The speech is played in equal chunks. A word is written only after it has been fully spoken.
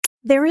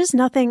There is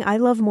nothing I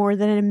love more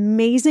than an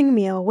amazing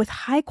meal with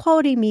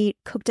high-quality meat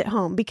cooked at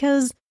home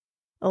because,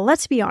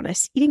 let's be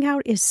honest, eating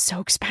out is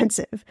so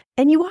expensive.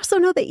 And you also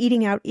know that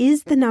eating out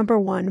is the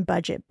 #1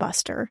 budget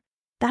buster.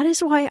 That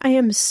is why I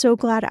am so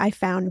glad I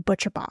found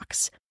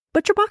ButcherBox.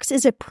 ButcherBox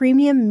is a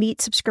premium meat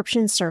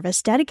subscription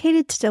service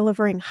dedicated to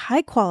delivering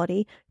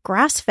high-quality,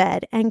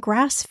 grass-fed, and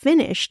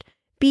grass-finished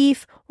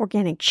beef,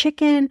 organic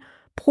chicken,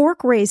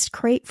 pork raised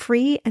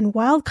crate-free, and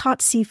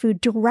wild-caught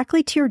seafood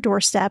directly to your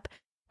doorstep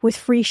with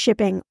free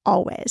shipping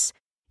always.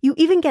 You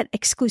even get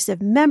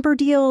exclusive member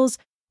deals,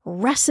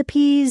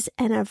 recipes,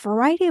 and a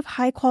variety of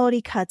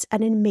high-quality cuts at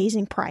an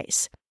amazing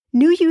price.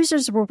 New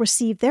users will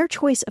receive their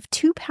choice of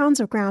 2 pounds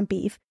of ground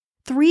beef,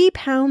 3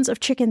 pounds of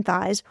chicken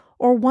thighs,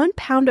 or 1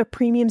 pound of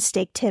premium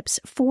steak tips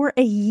for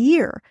a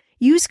year.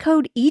 Use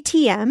code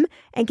ETM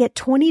and get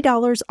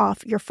 $20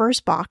 off your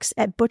first box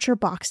at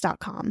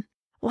butcherbox.com.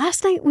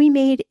 Last night we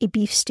made a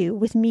beef stew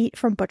with meat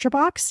from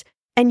ButcherBox,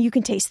 and you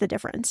can taste the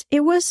difference.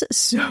 It was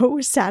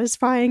so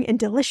satisfying and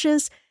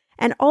delicious,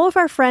 and all of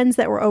our friends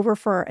that were over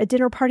for a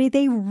dinner party,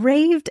 they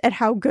raved at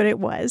how good it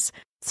was.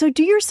 So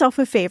do yourself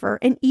a favor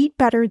and eat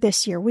better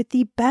this year with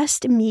the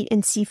best meat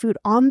and seafood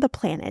on the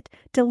planet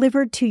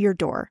delivered to your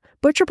door.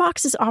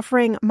 ButcherBox is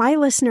offering my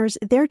listeners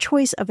their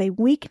choice of a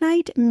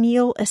weeknight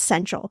meal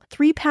essential: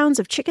 3 pounds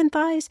of chicken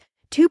thighs,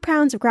 2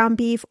 pounds of ground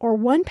beef, or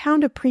 1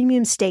 pound of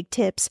premium steak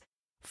tips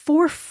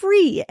for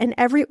free in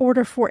every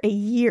order for a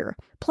year.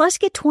 Plus,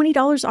 get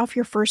 $20 off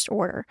your first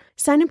order.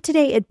 Sign up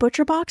today at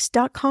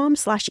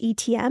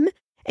butcherbox.com/ETM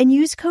and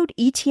use code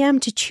ETM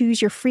to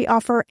choose your free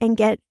offer and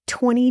get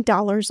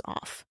 $20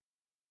 off.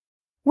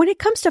 When it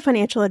comes to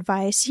financial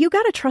advice, you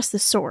gotta trust the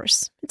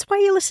source. It's why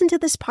you listen to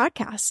this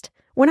podcast.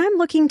 When I'm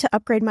looking to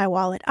upgrade my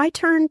wallet, I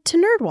turn to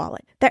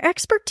NerdWallet. Their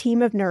expert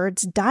team of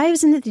nerds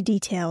dives into the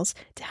details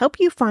to help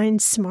you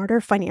find smarter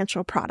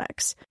financial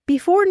products.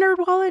 Before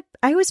NerdWallet,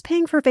 I was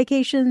paying for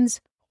vacations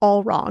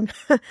all wrong.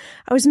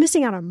 I was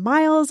missing out on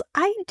miles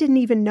I didn't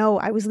even know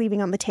I was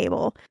leaving on the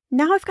table.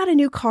 Now I've got a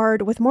new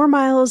card with more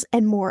miles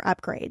and more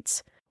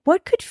upgrades.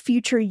 What could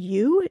future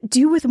you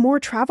do with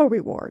more travel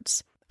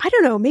rewards? I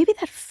don't know, maybe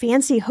that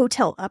fancy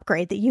hotel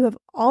upgrade that you have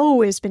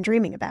always been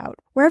dreaming about.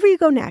 Wherever you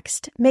go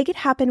next, make it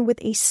happen with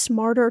a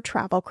smarter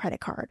travel credit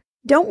card.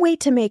 Don't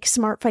wait to make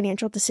smart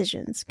financial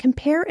decisions.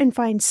 Compare and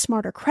find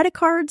smarter credit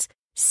cards,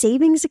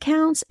 savings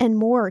accounts, and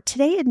more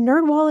today at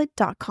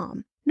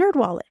nerdwallet.com.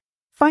 NerdWallet.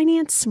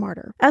 Finance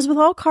smarter. As with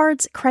all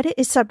cards, credit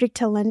is subject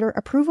to lender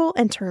approval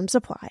and terms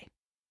apply.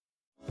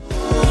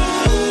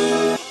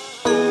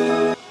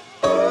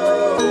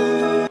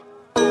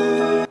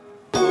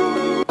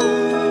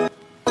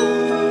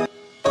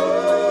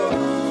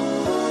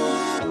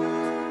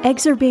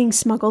 Eggs are being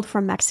smuggled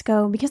from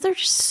Mexico because they're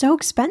just so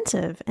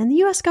expensive, and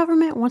the US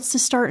government wants to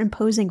start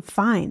imposing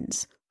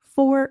fines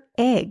for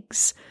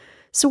eggs.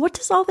 So what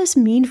does all this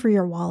mean for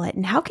your wallet,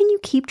 and how can you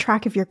keep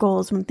track of your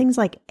goals when things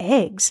like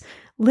eggs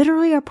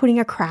literally are putting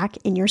a crack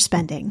in your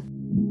spending?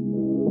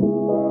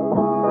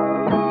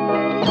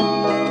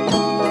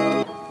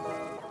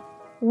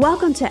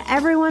 Welcome to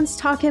Everyone's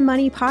Talkin'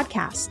 Money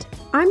podcast.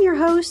 I'm your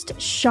host,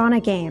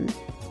 Shauna Game.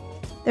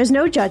 There's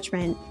no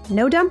judgment,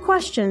 no dumb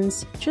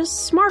questions,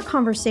 just smart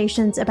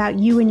conversations about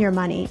you and your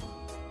money.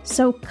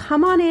 So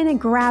come on in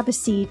and grab a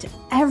seat.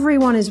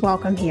 Everyone is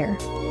welcome here.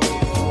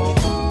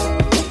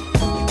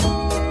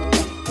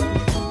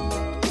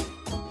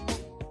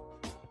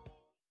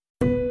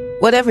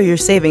 Whatever you're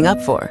saving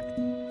up for,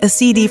 a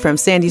CD from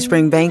Sandy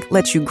Spring Bank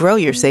lets you grow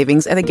your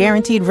savings at a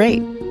guaranteed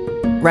rate.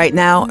 Right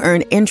now,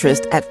 earn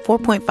interest at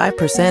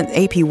 4.5%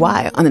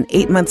 APY on an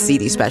 8-month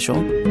CD special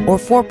or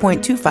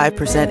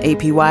 4.25%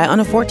 APY on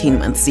a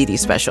 14-month CD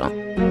special.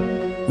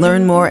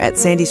 Learn more at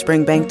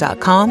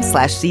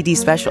sandyspringbank.com/CD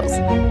specials.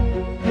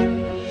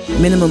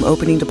 Minimum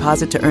opening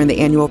deposit to earn the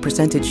annual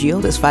percentage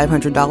yield is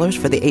 $500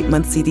 for the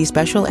 8-month CD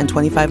special and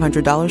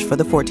 $2,500 for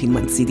the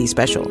 14-month CD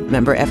special.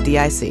 Member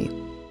FDIC.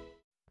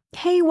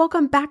 Hey,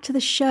 welcome back to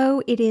the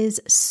show. It is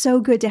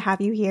so good to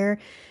have you here.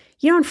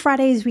 You know, on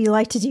Fridays, we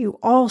like to do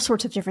all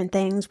sorts of different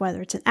things,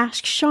 whether it's an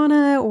Ask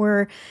Shauna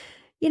or,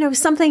 you know,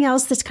 something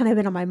else that's kind of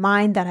been on my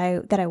mind that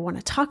I want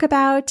to talk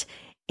about.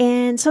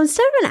 And so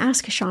instead of an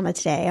Ask Shauna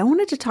today, I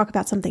wanted to talk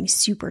about something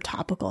super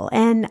topical.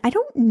 And I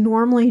don't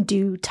normally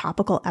do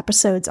topical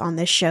episodes on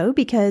this show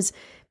because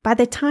by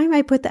the time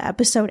I put the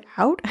episode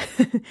out,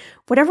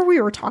 whatever we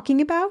were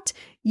talking about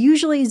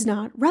usually is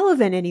not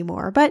relevant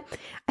anymore. But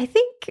I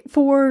think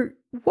for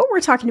what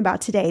we're talking about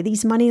today,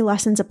 these money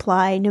lessons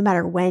apply no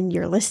matter when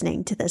you're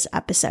listening to this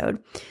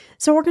episode.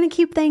 So we're going to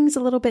keep things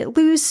a little bit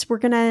loose. We're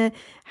going to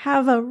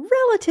have a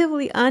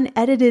relatively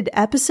unedited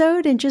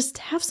episode and just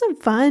have some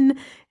fun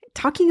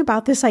talking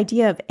about this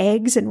idea of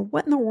eggs and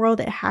what in the world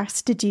it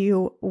has to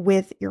do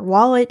with your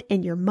wallet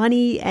and your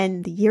money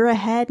and the year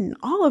ahead and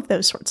all of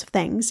those sorts of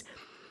things.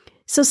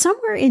 So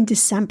somewhere in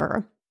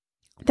December,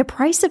 the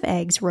price of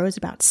eggs rose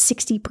about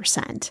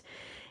 60%.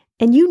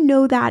 And you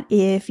know that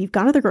if you've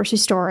gone to the grocery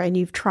store and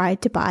you've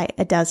tried to buy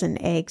a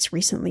dozen eggs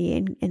recently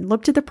and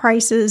looked at the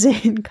prices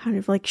in kind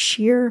of like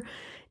sheer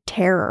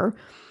terror.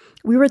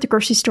 we were at the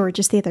grocery store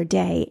just the other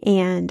day,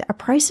 and a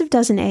price of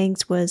dozen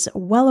eggs was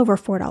well over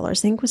 $4. I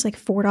think it was like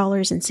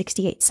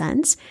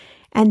 $4.68.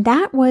 And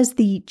that was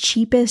the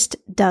cheapest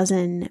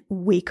dozen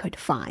we could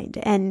find.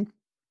 And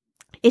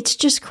it's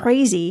just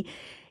crazy.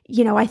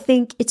 I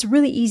think it's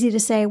really easy to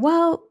say,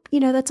 well,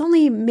 that's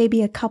only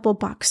maybe a couple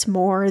bucks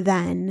more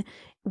than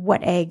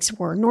what eggs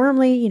were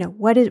normally.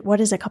 What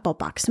is a couple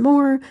bucks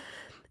more?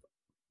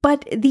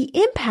 But the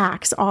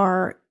impacts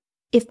are,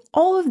 if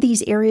all of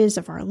these areas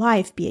of our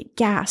life, be it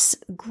gas,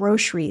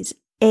 groceries,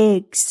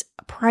 eggs,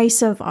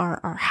 price of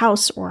our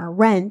house or our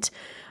rent,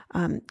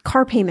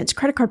 car payments,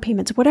 credit card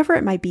payments, whatever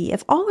it might be,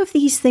 if all of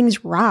these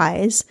things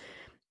rise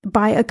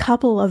by a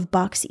couple of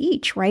bucks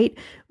each, right,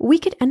 we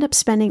could end up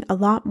spending a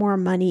lot more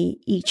money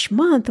each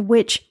month,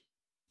 which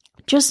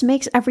just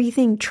makes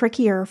everything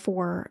trickier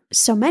for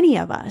so many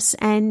of us.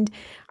 And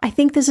I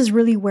think this is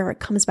really where it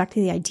comes back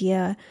to the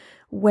idea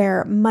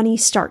where money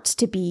starts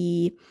to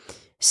be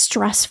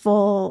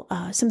stressful,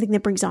 something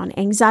that brings on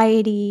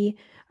anxiety,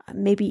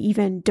 maybe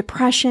even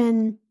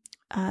depression,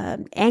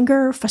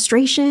 anger,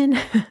 frustration.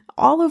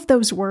 All of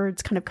those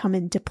words kind of come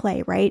into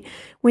play, right?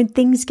 When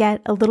things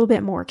get a little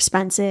bit more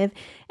expensive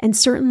and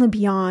certainly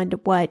beyond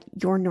what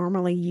you're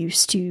normally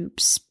used to,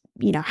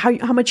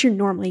 how much you're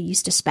normally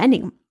used to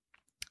spending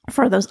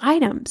for those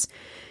items.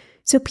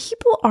 So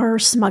people are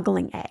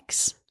smuggling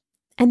eggs,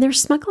 and they're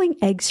smuggling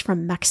eggs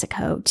from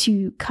Mexico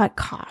to cut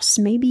costs,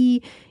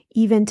 maybe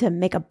even to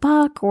make a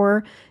buck,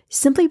 or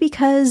simply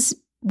because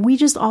we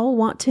just all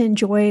want to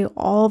enjoy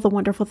all the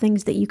wonderful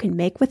things that you can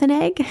make with an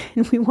egg.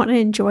 And we want to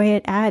enjoy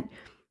it at,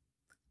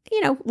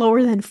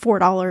 lower than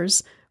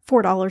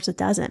 $4 a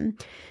dozen.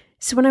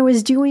 So when I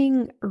was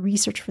doing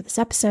research for this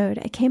episode,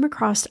 I came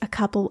across a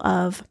couple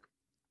of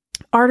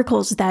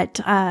articles that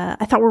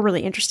I thought were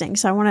really interesting.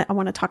 So I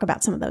want to talk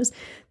about some of those.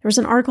 There was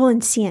an article in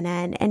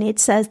CNN, and it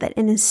says that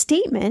in a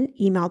statement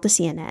emailed to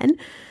CNN,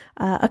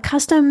 a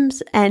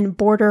Customs and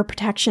Border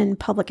Protection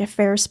public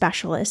affairs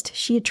specialist,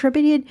 she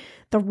attributed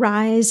the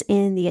rise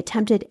in the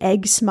attempted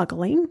egg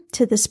smuggling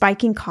to the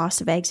spiking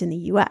cost of eggs in the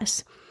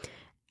U.S.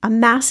 A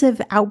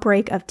massive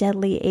outbreak of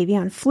deadly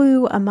avian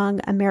flu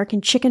among American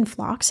chicken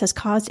flocks has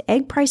caused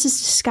egg prices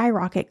to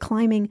skyrocket,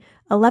 climbing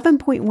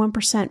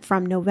 11.1%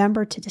 from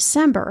November to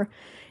December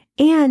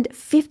and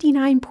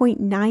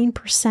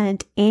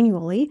 59.9%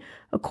 annually,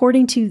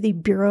 according to the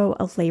Bureau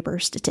of Labor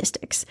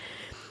Statistics.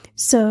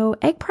 So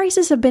egg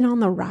prices have been on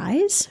the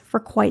rise for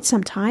quite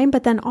some time,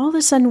 but then all of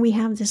a sudden we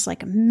have this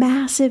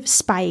massive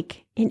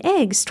spike in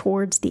eggs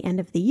towards the end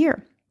of the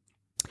year.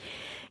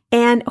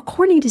 And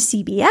according to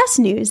CBS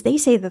News, they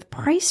say the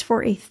price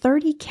for a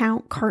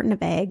 30-count carton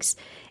of eggs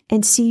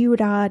in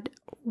Ciudad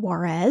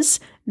Juarez,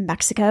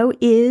 Mexico,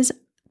 is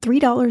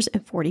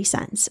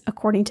 $3.40,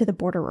 according to the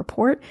Border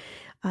Report,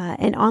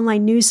 an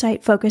online news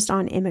site focused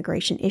on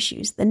immigration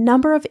issues. The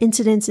number of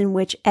incidents in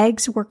which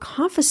eggs were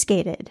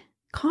confiscated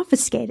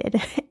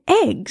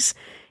eggs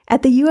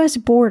at the U.S.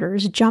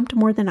 borders jumped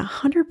more than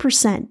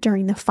 100%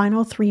 during the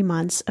final 3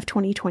 months of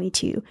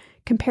 2022,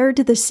 compared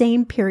to the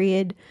same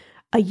period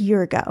a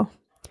year ago.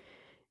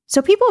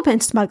 So people have been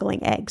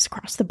smuggling eggs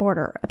across the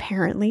border,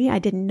 apparently. I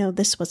didn't know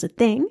this was a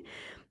thing,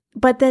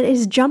 but that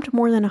has jumped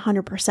more than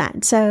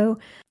 100%. So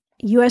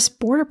U.S.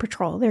 Border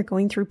Patrol, they're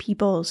going through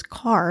people's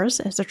cars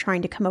as they're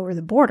trying to come over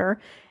the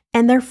border,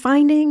 and they're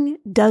finding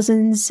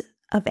dozens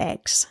of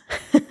eggs.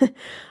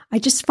 I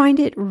just find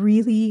it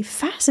really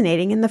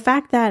fascinating. And the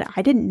fact that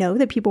I didn't know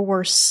that people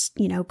were,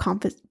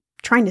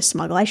 trying to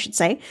smuggle, I should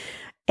say,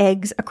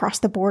 eggs across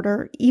the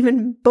border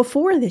even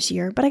before this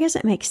year, but I guess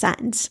it makes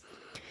sense.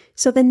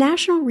 So the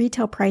national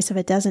retail price of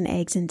a dozen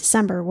eggs in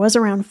December was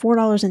around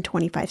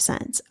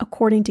 $4.25,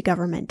 according to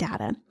government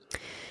data.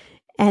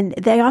 And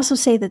they also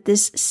say that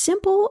this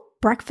simple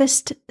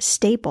breakfast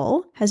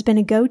staple has been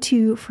a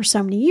go-to for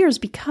so many years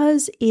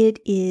because it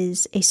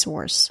is a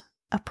source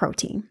of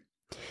protein.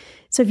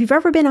 So if you've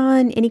ever been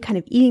on any kind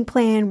of eating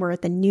plan, we're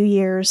at the New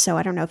Year's, so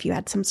I don't know if you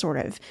had some sort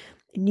of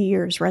New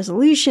Year's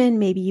resolution,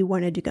 maybe you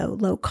wanted to go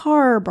low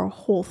carb or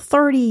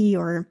Whole30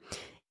 or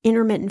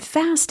intermittent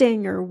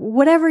fasting or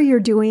whatever you're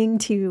doing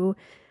to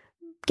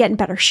get in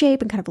better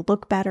shape and kind of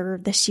look better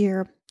this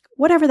year,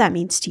 whatever that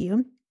means to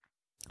you,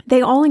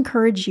 they all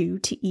encourage you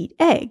to eat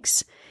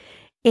eggs.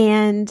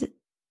 And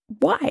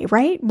why,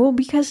 right? Well,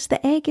 because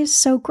the egg is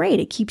so great.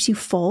 It keeps you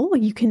full.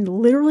 You can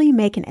literally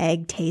make an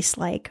egg taste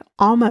like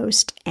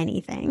almost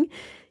anything.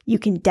 You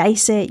can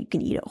dice it, you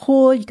can eat it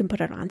whole, you can put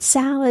it on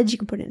salads, you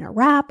can put it in a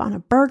wrap, on a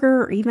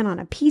burger, or even on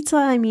a pizza.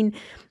 I mean,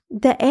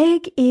 the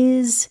egg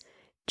is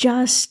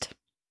just,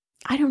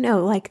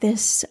 like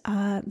this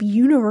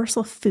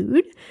universal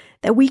food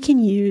that we can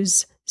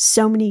use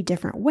so many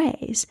different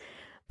ways.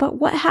 But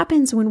what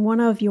happens when one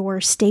of your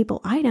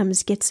staple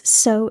items gets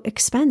so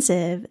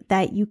expensive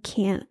that you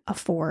can't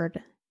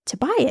afford to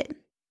buy it?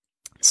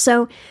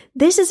 So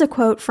this is a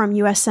quote from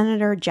U.S.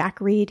 Senator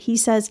Jack Reed. He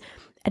says,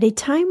 "At a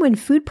time when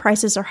food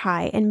prices are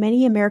high and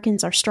many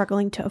Americans are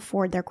struggling to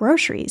afford their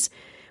groceries,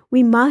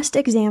 we must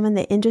examine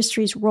the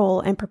industry's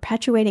role in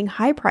perpetuating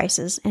high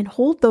prices and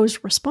hold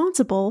those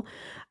responsible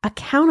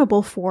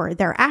accountable for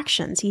their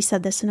actions. He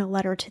said this in a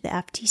letter to the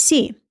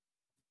FTC.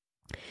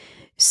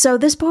 So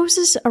this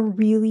poses a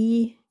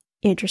really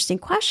interesting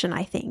question,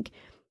 I think.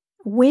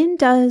 When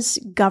does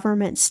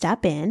government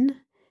step in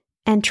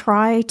and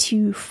try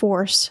to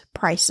force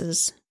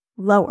prices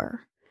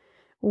lower?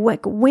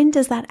 When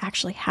does that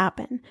actually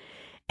happen?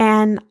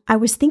 And I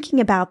was thinking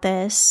about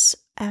this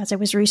as I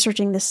was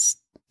researching this,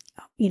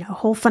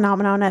 whole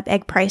phenomenon of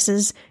egg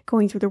prices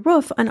going through the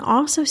roof, and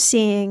also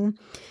seeing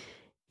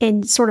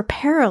in sort of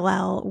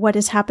parallel what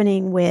is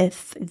happening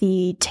with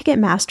the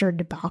Ticketmaster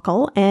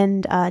debacle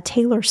and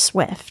Taylor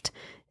Swift.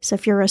 So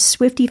if you're a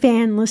Swiftie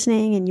fan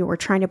listening and you were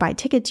trying to buy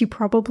tickets, you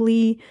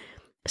probably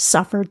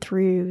suffered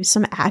through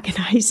some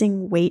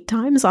agonizing wait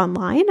times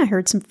online. I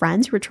heard some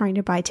friends who were trying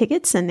to buy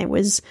tickets and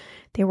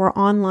they were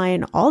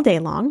online all day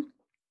long.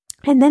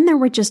 And then there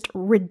were just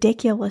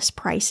ridiculous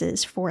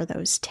prices for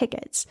those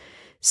tickets.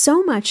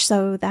 So much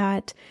so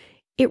that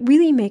it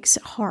really makes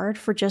it hard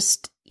for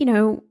just,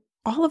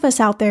 all of us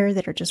out there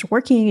that are just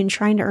working and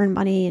trying to earn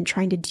money and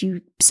trying to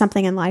do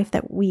something in life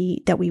that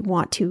we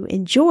want to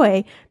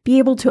enjoy, be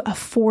able to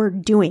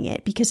afford doing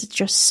it because it's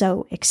just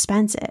so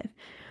expensive.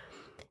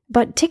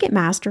 But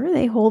Ticketmaster,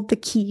 they hold the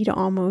key to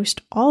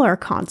almost all our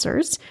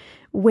concerts,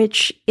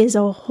 which is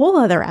a whole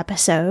other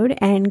episode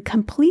and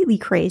completely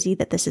crazy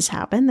that this has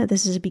happened, that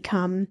this has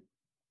become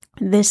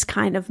this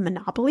kind of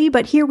monopoly.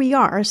 But here we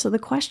are. So the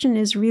question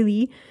is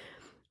really,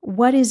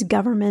 what is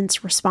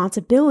government's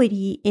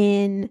responsibility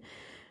in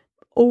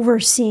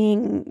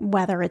overseeing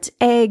whether it's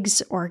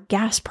eggs or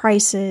gas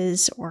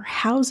prices or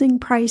housing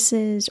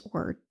prices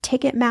or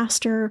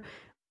Ticketmaster?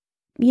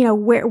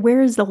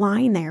 Where is the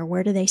line there?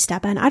 Where do they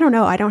step in? I don't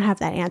know. I don't have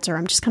that answer.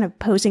 I'm just kind of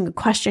posing a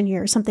question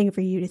here, something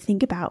for you to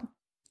think about.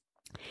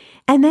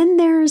 And then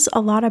there's a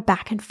lot of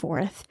back and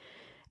forth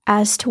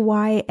as to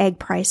why egg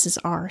prices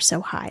are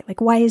so high.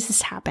 Like, why is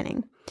this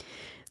happening?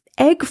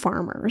 Egg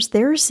farmers,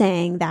 they're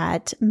saying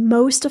that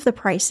most of the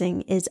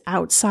pricing is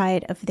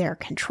outside of their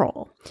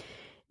control.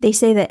 They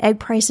say that egg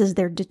prices,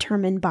 they're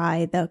determined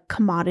by the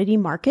commodity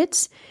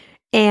markets.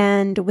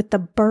 And with the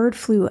bird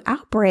flu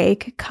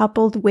outbreak,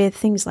 coupled with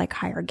things like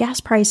higher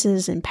gas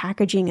prices and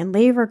packaging and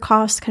labor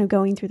costs kind of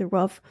going through the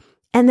roof,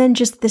 and then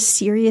just the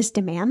serious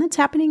demand that's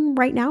happening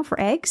right now for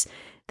eggs,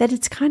 that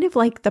it's kind of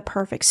like the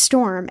perfect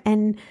storm.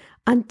 And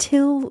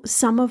until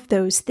some of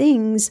those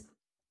things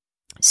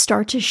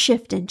start to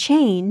shift and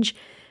change,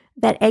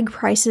 that egg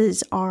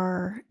prices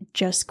are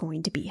just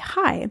going to be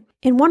high.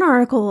 In one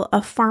article,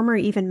 a farmer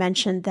even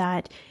mentioned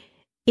that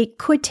it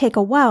could take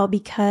a while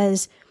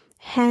because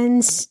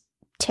hens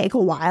take a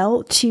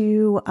while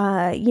to,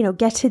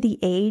 get to the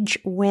age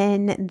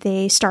when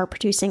they start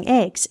producing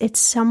eggs. It's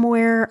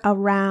somewhere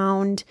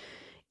around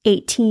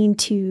 18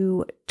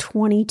 to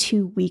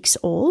 22 weeks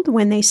old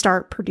when they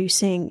start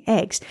producing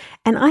eggs.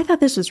 And I thought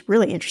this was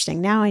really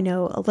interesting. Now I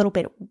know a little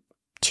bit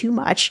too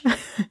much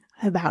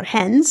about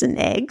hens and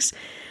eggs.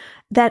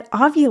 That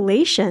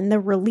ovulation, the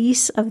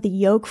release of the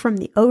yolk from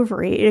the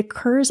ovary, it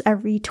occurs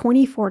every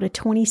 24 to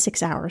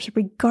 26 hours,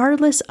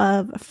 regardless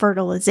of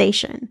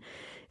fertilization.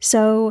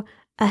 So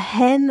a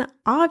hen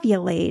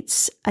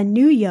ovulates a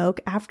new yolk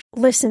after.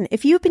 Listen,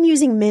 if you've been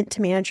using Mint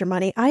to manage your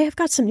money, I have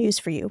got some news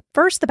for you.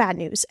 First, the bad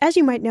news. As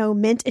you might know,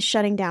 Mint is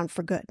shutting down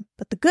for good.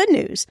 But the good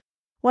news,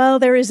 well,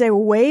 there is a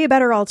way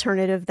better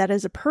alternative that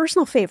is a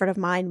personal favorite of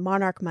mine,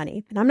 Monarch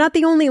Money. And I'm not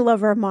the only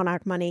lover of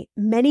Monarch Money.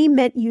 Many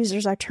Mint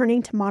users are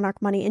turning to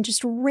Monarch Money and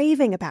just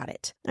raving about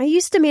it. I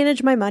used to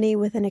manage my money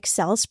with an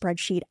Excel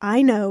spreadsheet.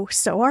 I know,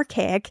 so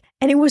archaic,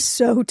 and it was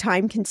so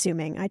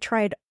time-consuming. I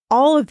tried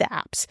all of the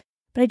apps,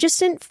 but I just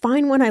didn't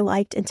find one I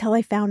liked until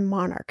I found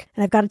Monarch.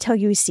 And I've got to tell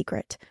you a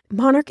secret.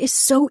 Monarch is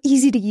so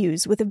easy to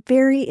use with a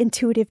very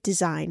intuitive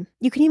design.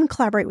 You can even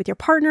collaborate with your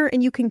partner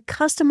and you can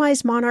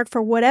customize Monarch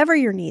for whatever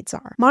your needs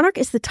are. Monarch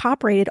is the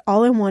top-rated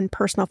all-in-one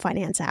personal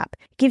finance app.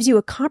 It gives you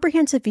a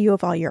comprehensive view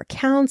of all your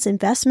accounts,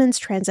 investments,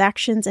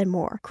 transactions, and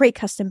more. Create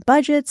custom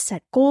budgets,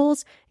 set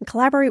goals, and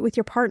collaborate with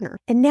your partner.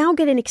 And now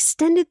get an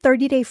extended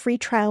 30-day free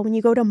trial when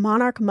you go to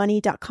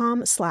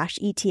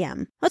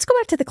monarchmoney.com/ETM. Let's go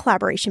back to the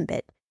collaboration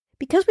bit.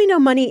 Because we know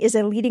money is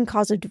a leading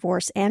cause of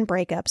divorce and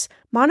breakups,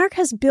 Monarch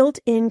has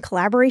built-in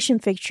collaboration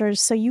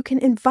features so you can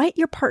invite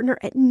your partner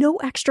at no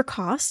extra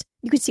cost.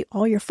 You can see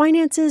all your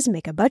finances,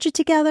 make a budget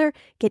together,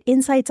 get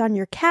insights on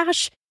your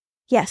cash.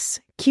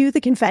 Yes, cue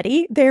the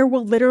confetti. There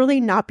will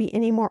literally not be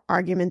any more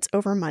arguments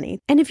over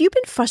money. And if you've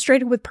been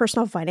frustrated with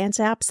personal finance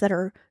apps that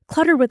are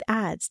cluttered with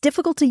ads,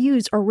 difficult to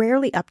use, or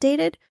rarely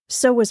updated,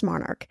 so was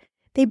Monarch.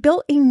 They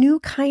built a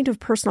new kind of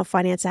personal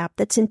finance app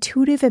that's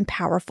intuitive and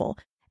powerful,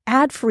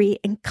 ad-free,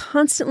 and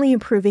constantly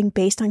improving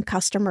based on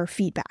customer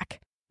feedback.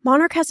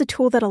 Monarch has a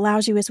tool that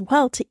allows you as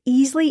well to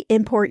easily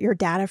import your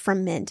data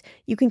from Mint.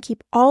 You can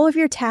keep all of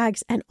your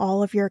tags and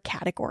all of your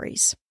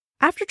categories.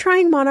 After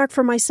trying Monarch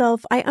for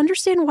myself, I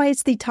understand why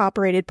it's the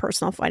top-rated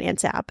personal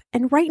finance app.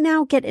 And right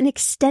now, get an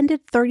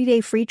extended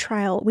 30-day free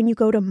trial when you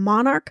go to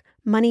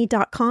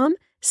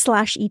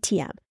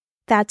monarchmoney.com/ETM.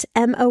 That's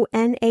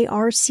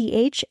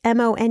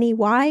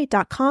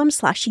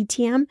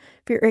monarchmoney.com/ETM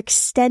for your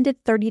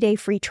extended 30-day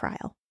free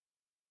trial.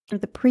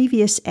 the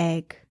previous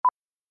egg.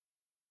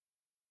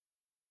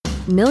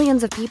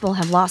 Millions of people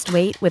have lost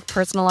weight with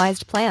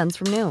personalized plans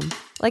from Noom.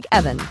 Like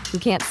Evan, who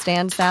can't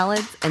stand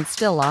salads and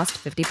still lost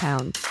 50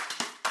 pounds.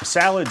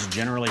 Salads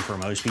generally for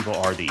most people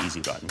are the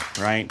easy button,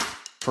 right?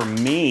 For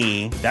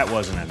me, that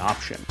wasn't an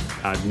option.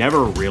 I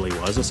never really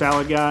was a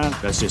salad guy.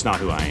 That's just not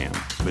who I am.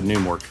 But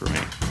Noom worked for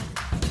me.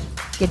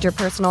 Get your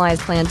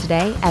personalized plan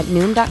today at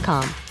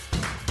Noom.com.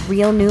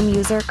 Real Noom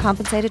user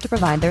compensated to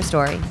provide their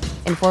story.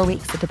 In 4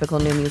 weeks, the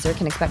typical Noom user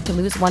can expect to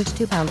lose 1 to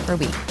 2 pounds per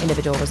week.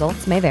 Individual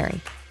results may vary.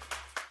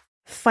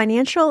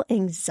 Financial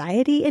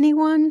anxiety,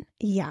 anyone?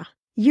 Yeah,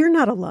 you're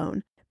not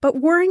alone. But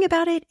worrying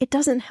about it, it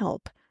doesn't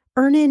help.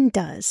 Earnin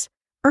does.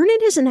 Earnin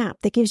is an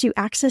app that gives you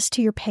access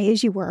to your pay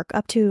as you work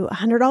up to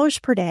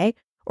 $100 per day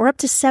or up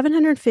to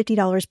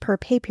 $750 per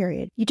pay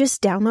period. You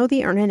just download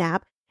the Earnin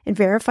app and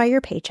verify your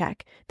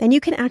paycheck. Then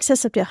you can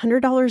access up to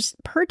 $100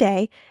 per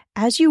day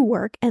as you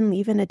work and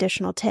leave an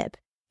additional tip.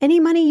 Any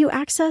money you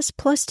access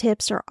plus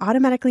tips are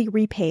automatically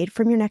repaid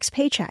from your next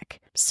paycheck.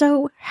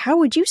 So how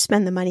would you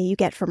spend the money you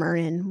get from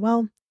Earnin?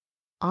 Well,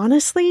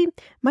 honestly,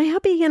 my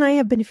hubby and I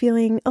have been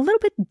feeling a little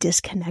bit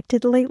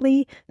disconnected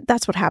lately.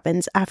 That's what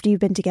happens after you've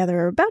been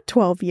together about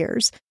 12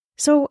 years.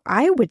 So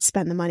I would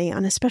spend the money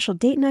on a special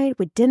date night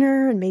with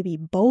dinner and maybe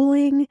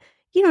bowling,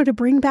 to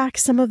bring back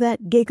some of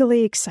that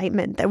giggly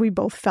excitement that we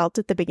both felt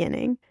at the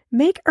beginning.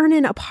 Make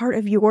Earnin a part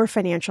of your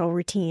financial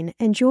routine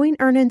and join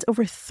Earnin's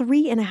over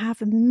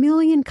 3.5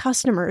 million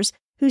customers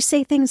who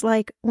say things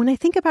like, when I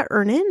think about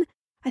Earnin,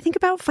 I think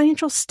about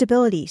financial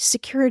stability,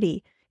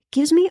 security. It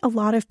gives me a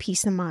lot of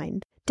peace of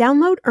mind.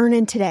 Download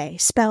Earnin today,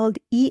 spelled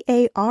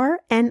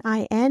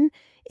EARNIN,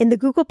 in the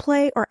Google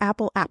Play or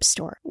Apple App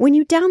Store. When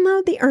you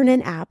download the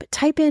Earnin app,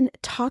 type in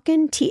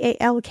Talkin',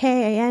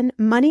 TALKAN,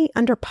 money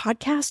under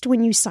podcast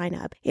when you sign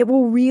up. It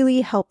will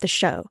really help the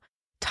show.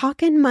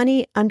 Talkin'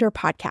 money under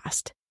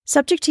podcast.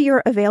 Subject to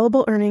your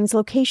available earnings,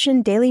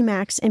 location, daily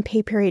max, and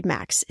pay period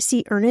max.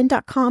 See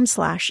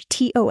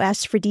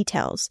earnin.com/TOS for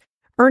details.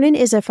 Earnin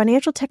is a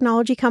financial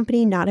technology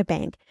company, not a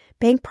bank.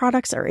 Bank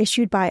products are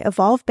issued by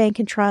Evolve Bank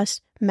and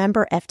Trust,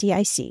 member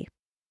FDIC.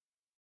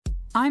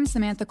 I'm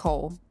Samantha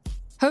Cole,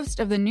 host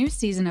of the new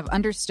season of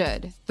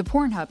Understood, the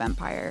Pornhub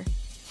Empire.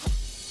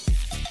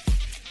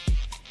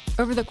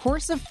 Over the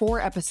course of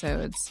 4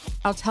 episodes,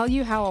 I'll tell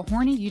you how a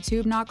horny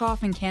YouTube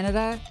knockoff in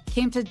Canada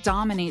came to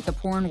dominate the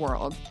porn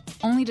world,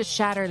 only to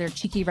shatter their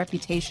cheeky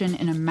reputation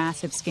in a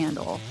massive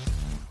scandal.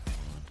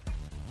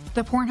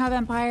 The Pornhub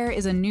Empire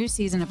is a new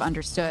season of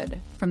Understood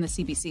from the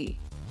CBC.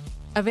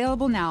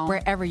 Available now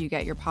wherever you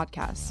get your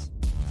podcasts.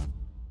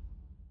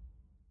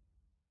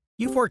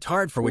 You've worked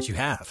hard for what you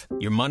have.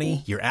 Your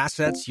money, your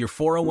assets, your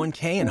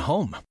 401k, and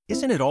home.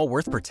 Isn't it all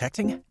worth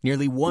protecting?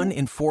 Nearly 1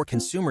 in 4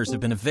 consumers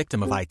have been a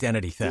victim of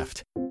identity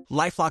theft.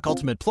 LifeLock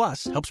Ultimate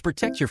Plus helps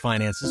protect your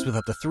finances with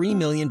up to $3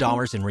 million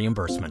in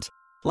reimbursement.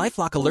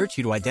 LifeLock alerts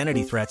you to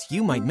identity threats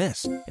you might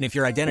miss. And if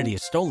your identity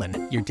is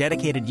stolen, your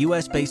dedicated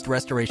U.S.-based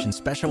restoration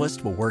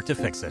specialist will work to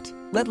fix it.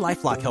 Let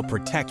LifeLock help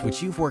protect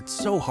what you've worked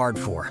so hard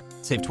for.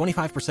 Save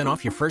 25%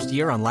 off your first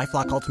year on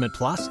LifeLock Ultimate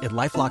Plus at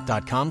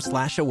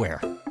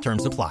LifeLock.com/aware.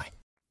 Terms apply.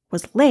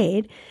 Was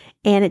laid,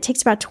 and it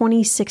takes about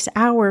 26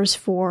 hours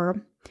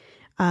for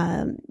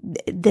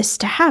this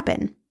to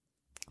happen.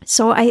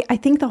 So I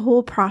think the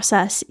whole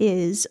process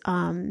is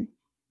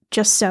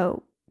just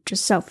so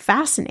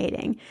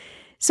fascinating.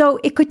 So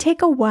it could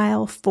take a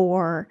while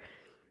for,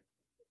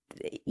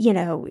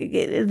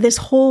 this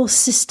whole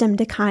system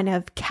to kind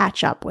of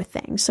catch up with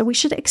things. So we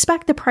should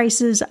expect the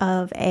prices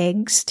of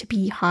eggs to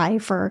be high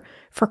for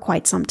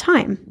quite some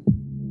time.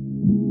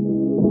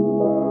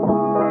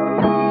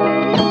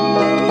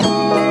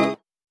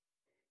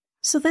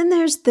 So then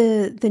there's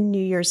the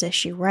New Year's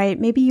issue, right?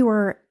 Maybe you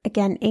were,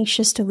 again,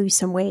 anxious to lose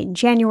some weight in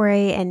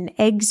January and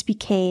eggs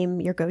became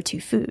your go-to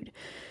food.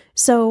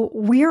 So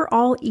we're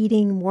all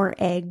eating more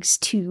eggs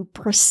to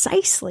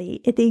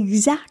precisely at the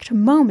exact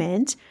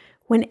moment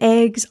when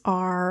eggs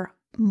are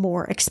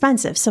more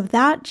expensive. So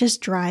that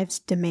just drives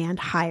demand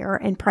higher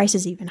and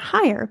prices even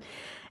higher.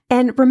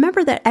 And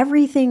remember that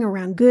everything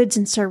around goods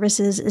and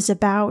services is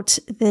about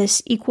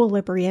this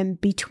equilibrium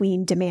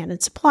between demand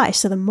and supply.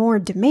 So the more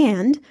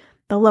demand,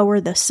 the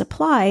lower the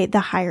supply, the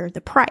higher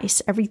the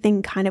price.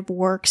 Everything kind of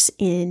works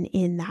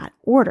in that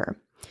order.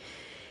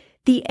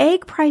 The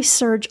egg price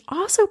surge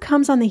also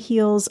comes on the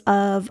heels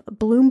of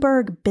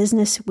Bloomberg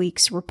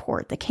Businessweek's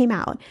report that came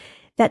out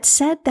that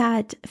said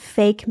that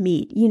fake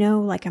meat,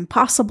 like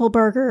Impossible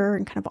Burger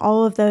and kind of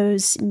all of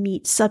those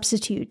meat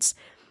substitutes,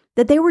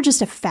 that they were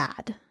just a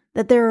fad,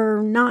 that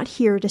they're not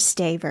here to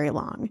stay very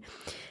long.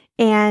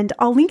 And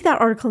I'll link that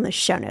article in the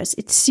show notes.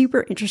 It's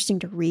super interesting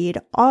to read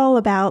all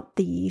about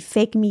the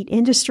fake meat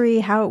industry,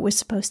 how it was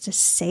supposed to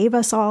save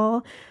us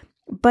all,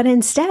 but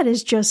instead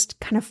is just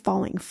kind of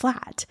falling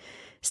flat.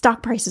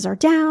 Stock prices are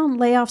down,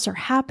 layoffs are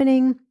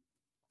happening.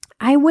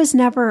 I was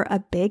never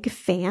a big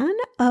fan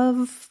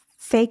of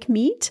fake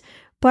meat,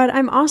 but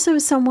I'm also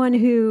someone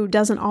who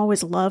doesn't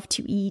always love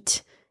to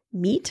eat,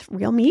 meat,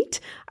 real meat.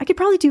 I could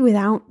probably do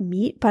without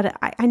meat, but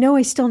I know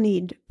I still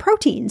need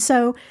protein.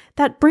 So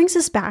that brings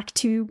us back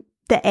to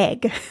the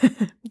egg,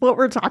 what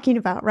we're talking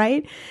about,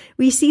 right?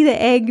 We see the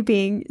egg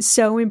being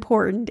so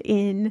important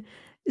in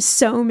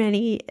so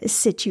many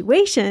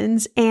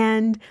situations.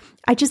 And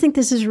I just think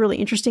this is really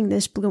interesting,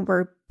 this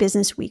Bloomberg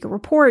Business Week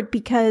report,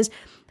 because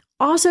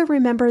also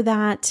remember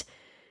that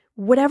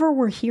whatever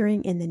we're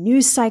hearing in the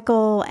news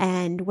cycle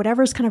and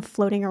whatever's kind of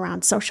floating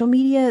around social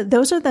media,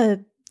 those are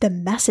the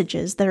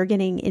messages that are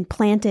getting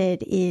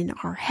implanted in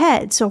our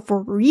head. So if we're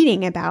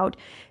reading about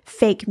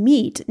fake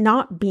meat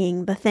not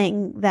being the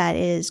thing that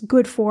is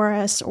good for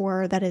us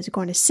or that is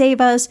going to save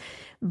us,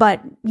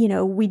 but,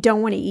 we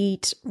don't want to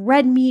eat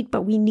red meat,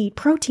 but we need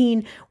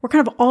protein, we're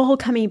kind of all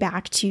coming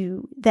back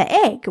to the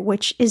egg,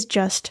 which is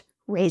just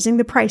raising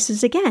the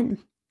prices again.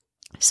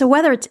 So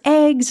whether it's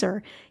eggs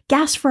or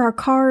gas for our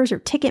cars or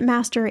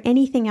Ticketmaster,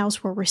 anything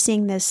else where we're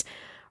seeing this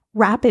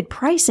rapid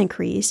price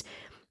increase,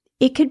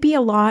 it could be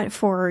a lot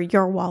for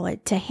your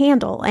wallet to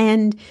handle.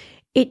 And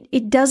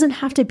it doesn't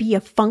have to be a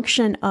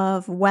function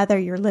of whether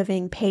you're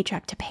living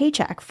paycheck to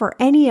paycheck. For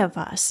any of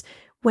us,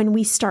 when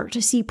we start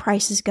to see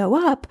prices go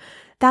up,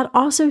 that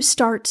also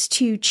starts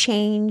to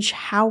change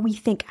how we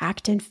think,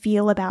 act, and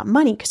feel about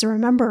money. Because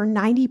remember,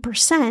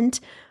 90%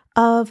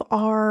 of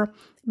our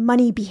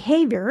money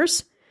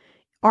behaviors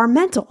are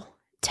mental.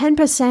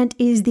 10%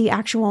 is the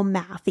actual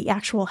math, the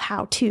actual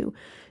how-to.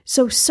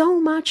 So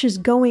much is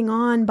going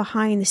on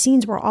behind the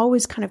scenes. We're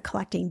always kind of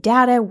collecting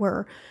data.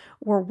 We're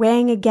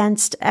weighing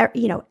against,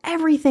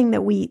 everything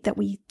that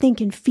we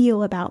think and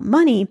feel about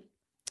money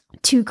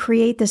to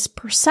create this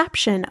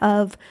perception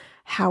of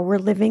how we're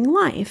living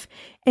life.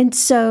 And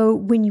so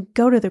when you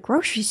go to the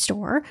grocery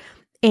store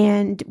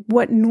and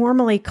what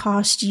normally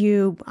cost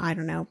you, I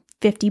don't know,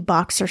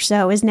 $50 or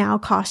so is now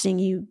costing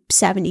you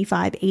 $75,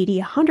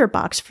 $80,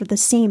 $100 for the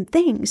same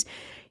things,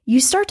 you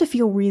start to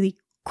feel really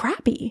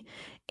crappy.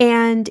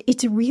 And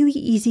it's really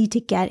easy to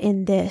get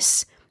in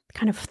this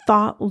kind of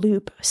thought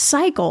loop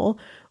cycle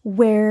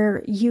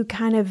where you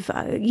kind of,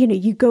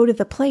 you go to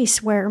the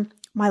place where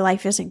my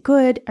life isn't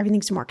good,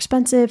 everything's more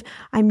expensive,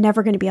 I'm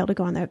never going to be able to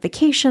go on that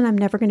vacation, I'm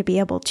never going to be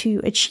able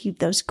to achieve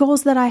those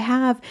goals that I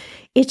have.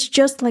 It's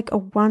just like a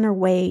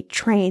runaway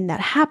train that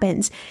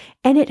happens.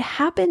 And it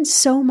happens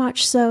so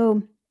much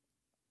so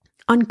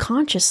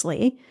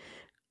unconsciously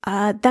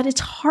that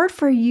it's hard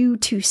for you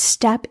to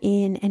step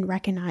in and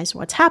recognize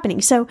what's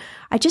happening. So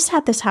I just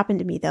had this happen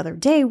to me the other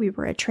day. We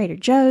were at Trader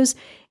Joe's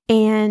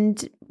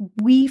and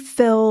we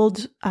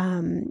filled,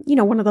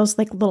 one of those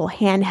like little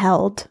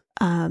handheld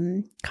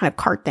kind of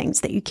cart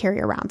things that you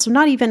carry around. So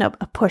not even a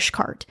push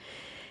cart.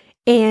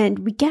 And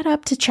we get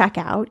up to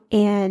checkout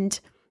and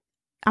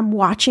I'm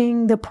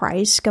watching the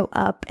price go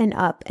up and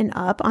up and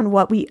up on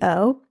what we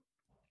owe.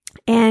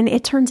 And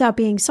it turns out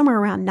being somewhere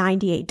around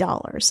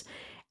 $98.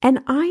 And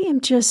I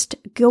am just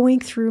going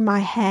through my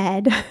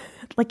head,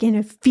 like in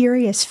a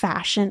furious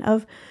fashion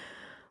of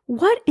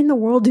what in the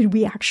world did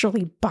we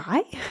actually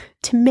buy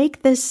to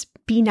make this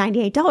be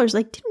 $98?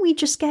 Like, didn't we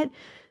just get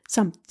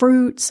some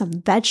fruit, some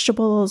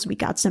vegetables? We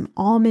got some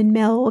almond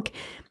milk.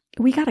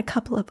 We got a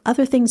couple of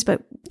other things,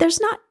 but there's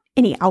not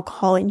any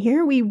alcohol in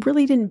here. We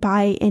really didn't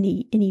buy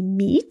any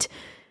meat.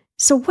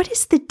 So what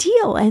is the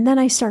deal? And then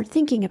I start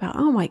thinking about,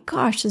 oh my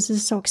gosh, this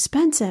is so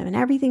expensive and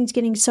everything's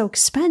getting so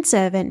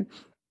expensive. And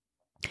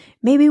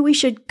maybe we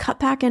should cut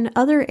back in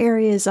other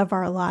areas of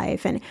our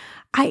life. And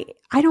I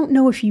don't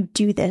know if you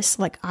do this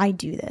like I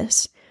do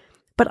this,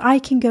 but I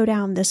can go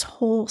down this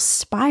whole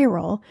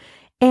spiral.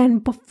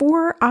 And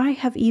before I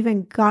have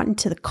even gotten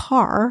to the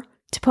car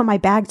to put my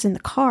bags in the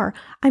car,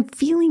 I'm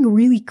feeling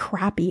really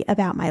crappy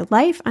about my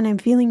life and I'm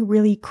feeling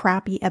really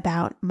crappy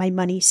about my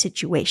money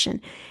situation.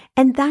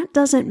 And that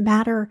doesn't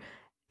matter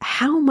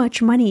how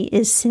much money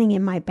is sitting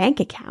in my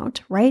bank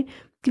account, right?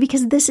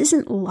 Because this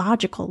isn't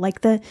logical.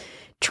 Like the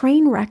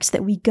train wrecks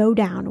that we go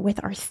down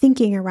with our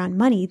thinking around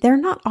money, they're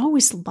not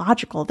always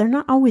logical. They're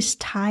not always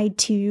tied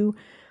to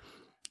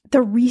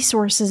the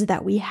resources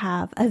that we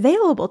have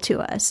available to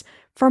us.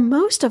 For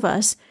most of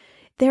us,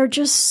 they're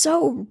just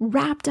so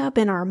wrapped up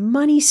in our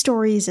money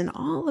stories and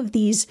all of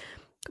these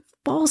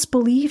false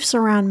beliefs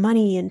around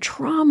money and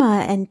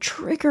trauma and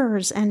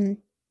triggers and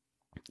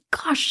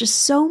gosh, just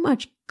so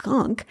much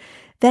gunk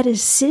that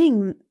is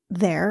sitting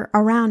there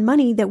around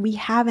money that we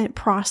haven't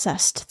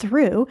processed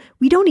through.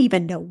 We don't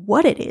even know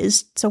what it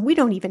is, so we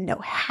don't even know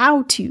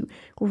how to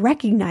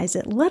recognize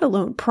it, let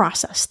alone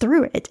process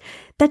through it.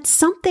 That's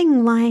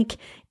something like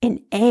an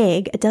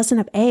egg, a dozen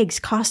of eggs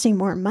costing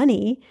more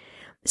money,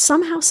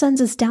 somehow sends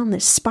us down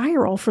this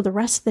spiral for the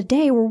rest of the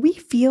day where we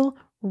feel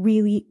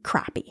really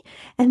crappy.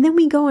 And then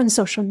we go on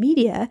social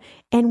media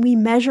and we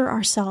measure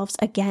ourselves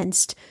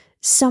against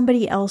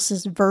somebody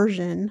else's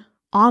version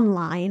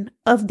online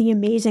of the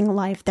amazing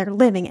life they're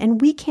living. And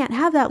we can't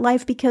have that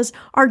life because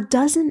our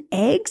dozen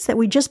eggs that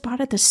we just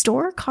bought at the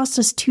store cost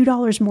us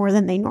 $2 more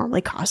than they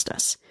normally cost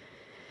us.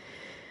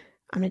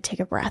 I'm going to take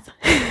a breath.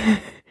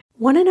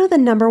 Want to know the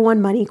number one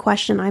money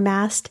question I'm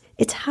asked?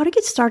 It's how to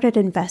get started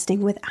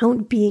investing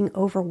without being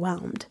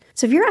overwhelmed.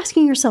 So if you're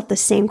asking yourself the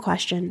same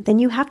question, then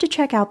you have to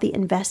check out the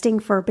Investing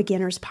for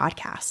Beginners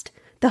podcast.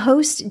 The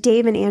hosts,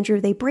 Dave and Andrew,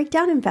 they break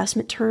down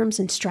investment terms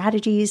and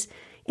strategies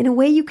in a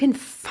way you can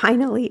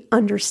finally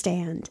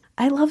understand.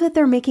 I love that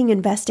they're making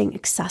investing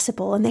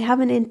accessible, and they have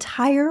an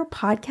entire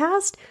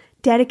podcast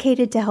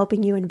dedicated to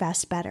helping you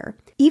invest better.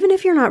 Even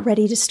if you're not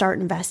ready to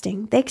start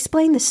investing, they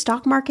explain the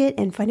stock market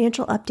and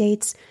financial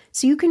updates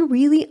so you can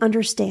really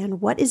understand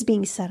what is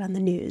being said on the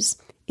news.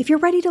 If you're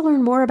ready to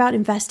learn more about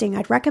investing,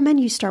 I'd recommend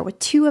you start with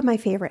two of my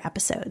favorite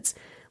episodes.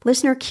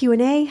 Listener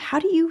Q&A, how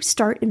do you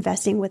start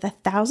investing with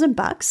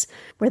 $1,000,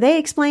 where they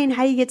explain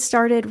how you get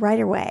started right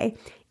away,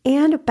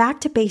 and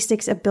Back to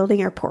Basics of Building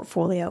Your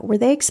Portfolio, where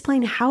they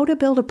explain how to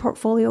build a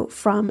portfolio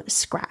from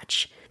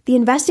scratch. The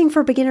Investing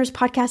for Beginners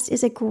podcast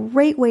is a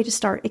great way to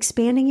start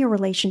expanding your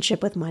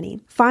relationship with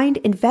money. Find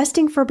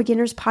Investing for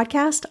Beginners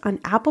podcast on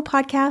Apple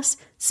Podcasts,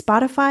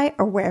 Spotify,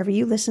 or wherever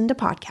you listen to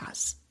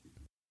podcasts.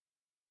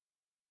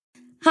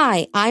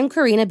 Hi, I'm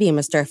Karina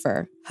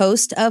Beamisturfer,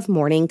 host of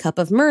Morning Cup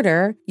of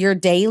Murder, your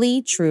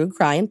daily true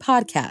crime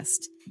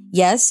podcast.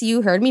 Yes,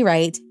 you heard me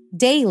right,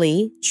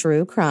 daily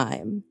true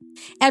crime.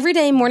 Every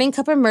day, Morning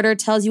Cup of Murder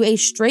tells you a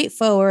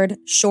straightforward,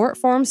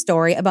 short-form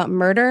story about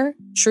murder,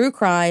 true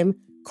crime,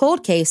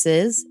 cold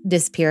cases,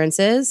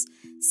 disappearances,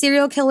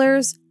 serial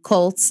killers,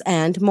 cults,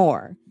 and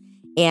more.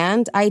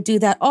 And I do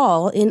that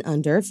all in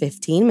under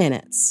 15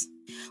 minutes.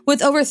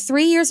 With over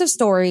 3 years of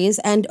stories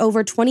and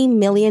over 20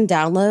 million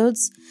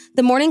downloads,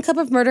 the Morning Cup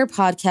of Murder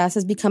podcast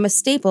has become a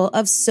staple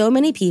of so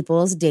many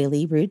people's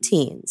daily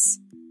routines.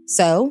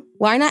 So,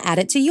 why not add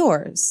it to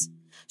yours?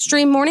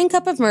 Stream Morning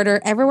Cup of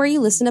Murder everywhere you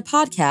listen to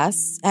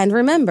podcasts, and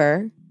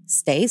remember,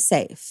 stay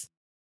safe.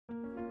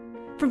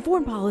 From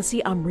Foreign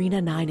Policy, I'm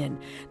Rena Ninan,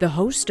 the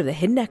host of The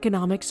Hidden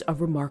Economics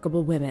of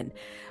Remarkable Women.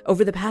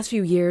 Over the past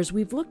few years,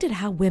 we've looked at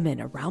how women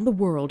around the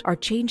world are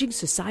changing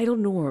societal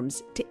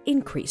norms to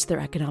increase their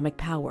economic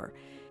power.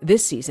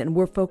 This season,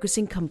 we're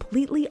focusing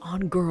completely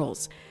on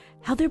girls,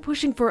 how they're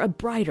pushing for a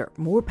brighter,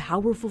 more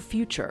powerful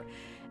future,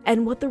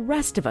 and what the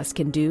rest of us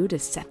can do to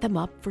set them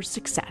up for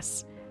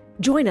success.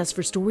 Join us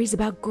for stories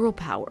about girl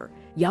power,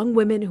 young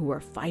women who are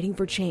fighting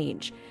for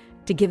change,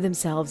 to give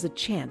themselves a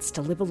chance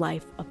to live a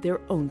life of their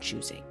own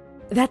choosing.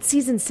 That's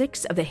Season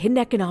 6 of The Hidden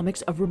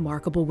Economics of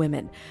Remarkable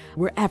Women,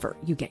 wherever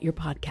you get your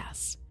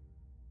podcasts.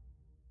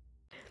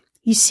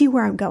 You see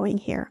where I'm going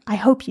here. I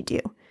hope you do.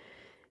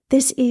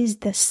 This is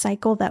the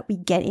cycle that we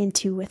get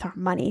into with our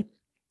money.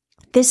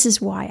 This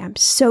is why I'm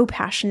so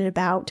passionate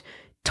about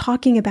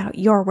talking about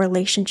your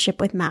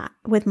relationship with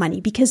money,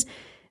 because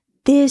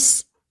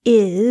this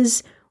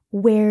is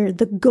where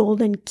the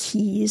golden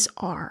keys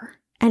are.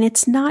 And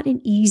it's not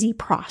an easy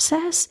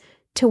process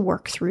to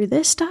work through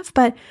this stuff,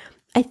 but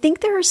I think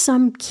there are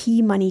some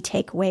key money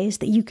takeaways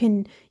that you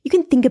can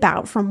think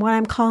about from what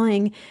I'm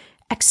calling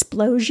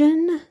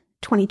Explosion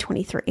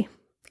 2023.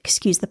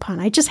 Excuse the pun.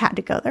 I just had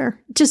to go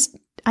there.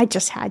 I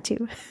just had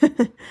to.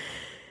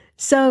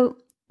 So,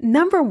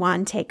 number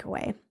one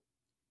takeaway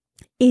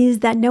is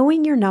that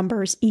knowing your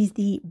numbers is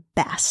the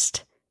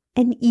best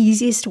and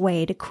easiest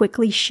way to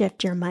quickly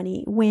shift your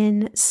money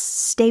when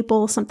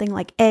something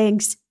like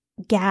eggs,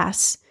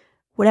 gas,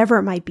 whatever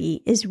it might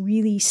be, is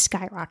really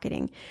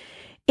skyrocketing.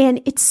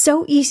 And it's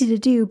so easy to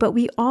do, but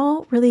we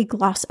all really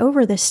gloss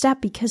over this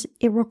step because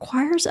it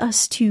requires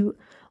us to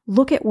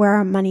look at where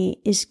our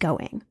money is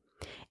going.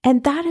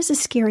 And that is a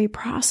scary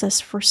process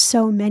for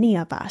so many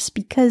of us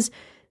because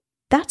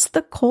that's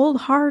the cold,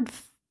 hard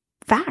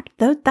fact.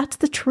 That's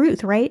the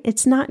truth, right?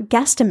 It's not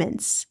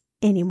guesstimates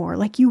anymore.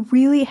 Like, you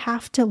really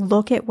have to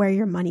look at where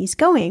your money's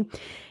going.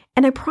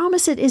 And I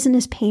promise it isn't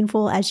as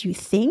painful as you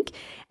think,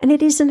 and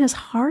it isn't as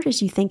hard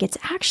as you think. It's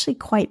actually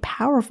quite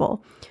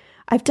powerful.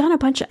 I've done a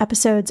bunch of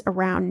episodes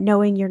around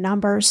knowing your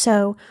numbers,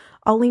 so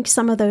I'll link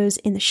some of those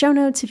in the show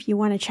notes if you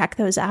want to check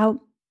those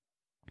out.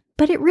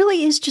 But it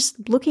really is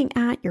just looking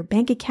at your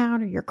bank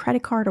account or your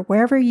credit card or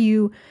whatever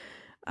you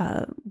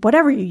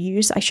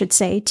use, I should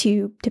say,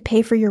 to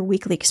pay for your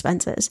weekly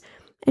expenses.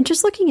 And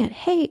just looking at,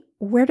 hey,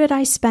 where did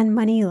I spend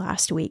money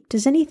last week?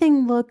 Does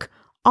anything look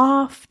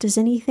off? Does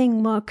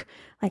anything look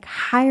like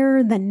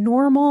higher than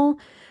normal?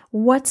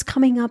 What's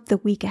coming up the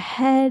week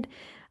ahead?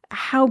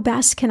 How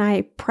best can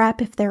I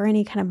prep if there are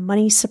any kind of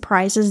money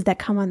surprises that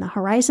come on the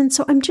horizon?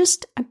 So I'm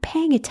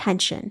paying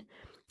attention.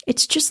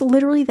 It's just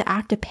literally the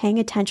act of paying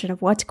attention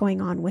of what's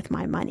going on with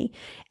my money.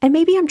 And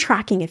maybe I'm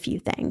tracking a few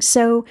things.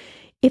 So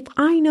if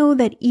I know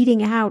that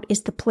eating out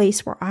is the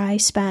place where I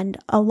spend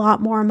a lot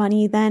more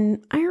money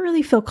than I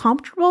really feel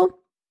comfortable,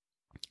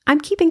 I'm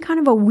keeping kind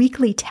of a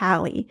weekly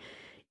tally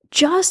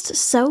just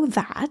so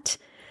that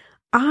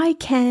I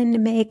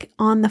can make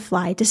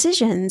on-the-fly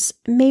decisions.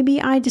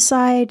 Maybe I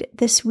decide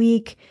this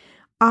week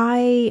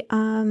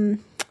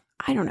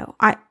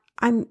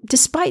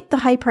despite the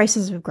high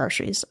prices of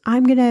groceries,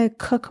 I'm going to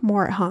cook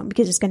more at home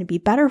because it's going to be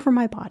better for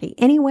my body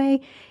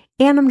anyway,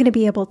 and I'm going to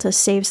be able to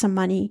save some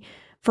money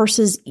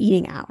versus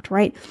eating out,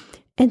 right?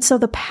 And so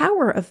the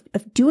power of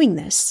doing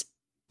this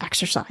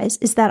exercise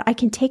is that I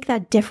can take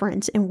that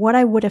difference in what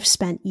I would have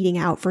spent eating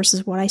out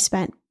versus what I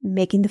spent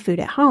making the food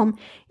at home,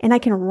 and I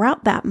can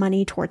route that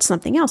money towards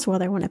something else,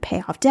 whether I want to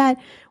pay off debt,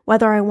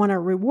 whether I want to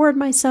reward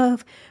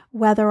myself,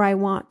 whether I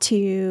want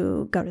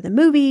to go to the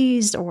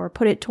movies or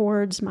put it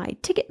towards my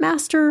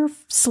Ticketmaster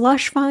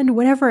slush fund,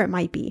 whatever it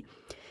might be.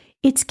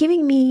 It's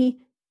giving me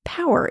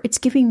power. It's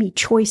giving me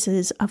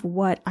choices of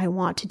what I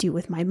want to do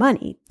with my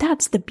money.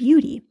 That's the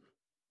beauty.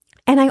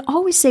 And I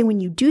always say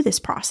when you do this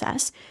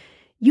process,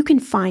 you can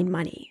find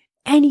money.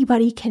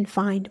 Anybody can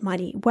find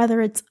money,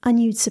 whether it's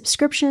unused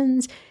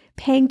subscriptions,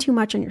 paying too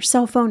much on your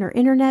cell phone or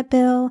internet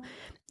bill,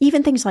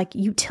 even things like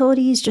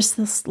utilities. Just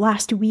this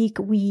last week,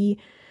 we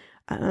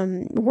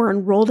were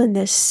enrolled in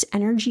this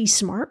Energy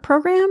Smart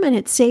program, and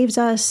it saves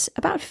us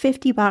about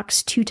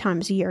 $50 2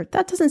 times a year.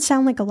 That doesn't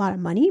sound like a lot of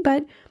money,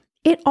 but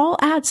it all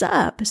adds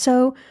up.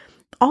 So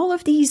all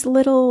of these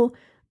little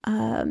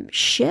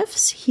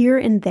shifts here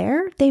and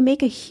there, they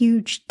make a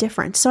huge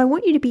difference. So I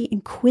want you to be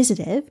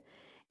inquisitive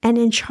and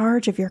in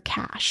charge of your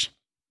cash.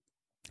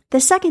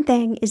 The second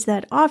thing is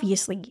that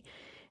obviously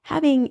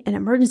having an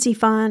emergency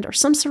fund or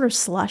some sort of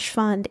slush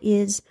fund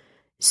is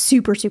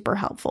super, super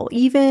helpful.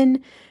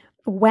 Even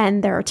when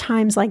there are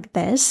times like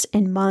this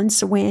in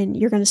months when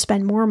you're going to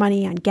spend more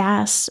money on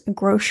gas,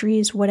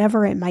 groceries,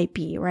 whatever it might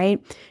be,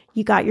 right?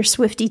 You got your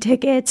Swiftie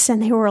tickets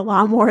and they were a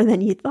lot more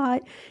than you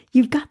thought.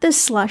 You've got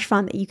this slush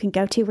fund that you can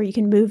go to where you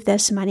can move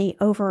this money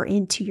over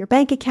into your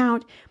bank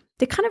account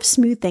to kind of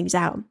smooth things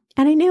out.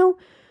 And I know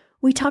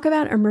we talk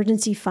about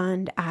emergency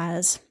fund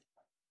as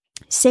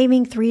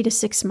saving 3 to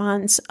 6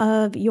 months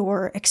of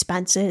your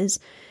expenses,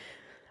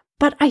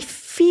 but I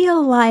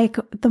feel like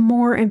the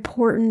more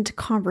important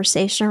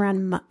conversation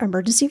around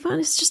emergency fund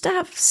is just to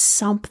have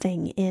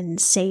something in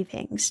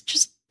savings.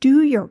 Just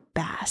do your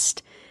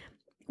best.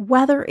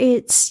 Whether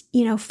it's,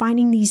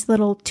 finding these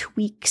little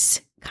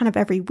tweaks kind of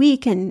every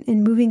week and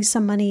moving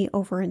some money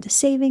over into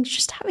savings,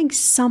 just having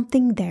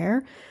something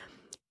there,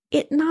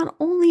 it not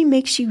only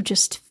makes you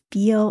just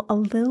feel a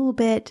little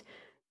bit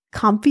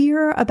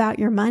comfier about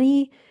your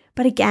money,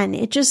 but again,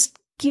 it just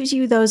gives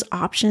you those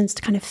options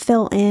to kind of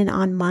fill in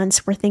on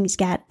months where things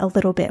get a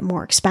little bit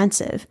more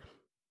expensive.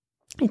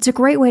 It's a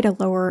great way to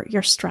lower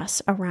your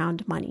stress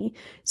around money.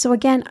 So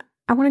again,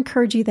 I want to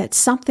encourage you that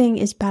something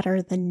is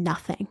better than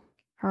nothing.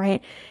 All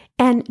right.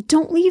 And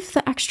don't leave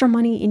the extra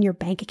money in your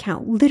bank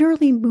account.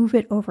 Literally move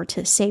it over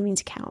to a savings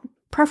account,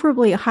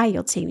 preferably a high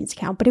yield savings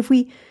account. But if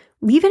we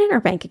leave it in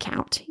our bank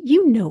account,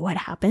 you know what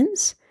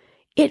happens.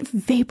 It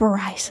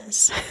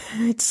vaporizes.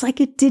 It's like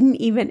it didn't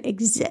even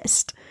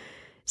exist.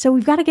 So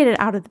we've got to get it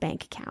out of the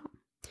bank account.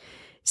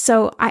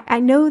 So I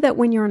know that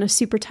when you're on a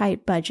super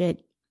tight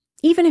budget,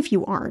 even if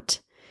you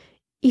aren't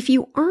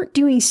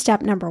doing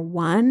step number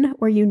 1,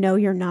 where you know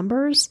your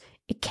numbers,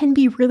 it can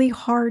be really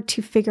hard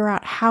to figure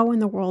out how in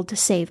the world to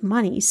save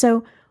money.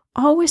 So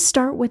always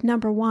start with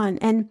number 1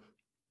 and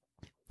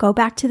go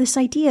back to this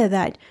idea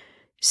that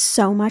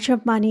so much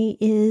of money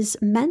is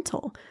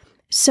mental.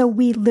 So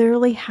we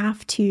literally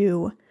have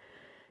to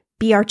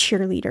be our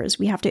cheerleaders.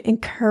 We have to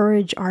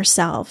encourage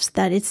ourselves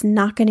that it's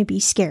not going to be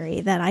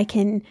scary, that I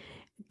can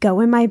go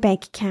in my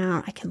bank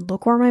account, I can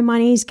look where my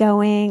money's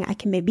going, I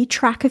can maybe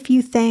track a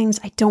few things.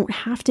 I don't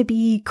have to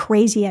be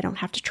crazy. I don't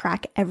have to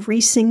track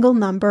every single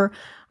number.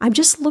 I'm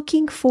just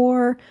looking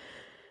for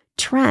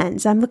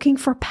trends. I'm looking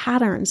for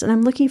patterns, and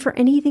I'm looking for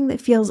anything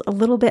that feels a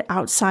little bit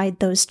outside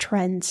those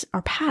trends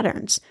or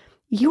patterns.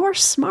 You're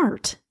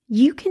smart.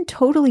 You can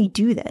totally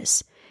do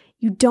this.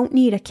 You don't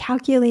need a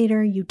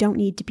calculator. You don't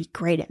need to be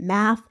great at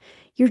math.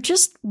 You're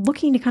just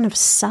looking to kind of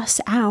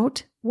suss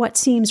out what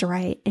seems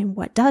right and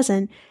what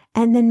doesn't,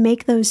 and then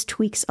make those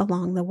tweaks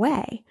along the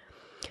way.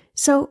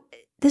 So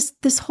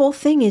this whole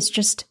thing is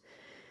just,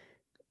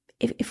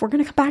 if we're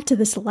going to come back to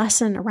this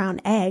lesson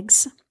around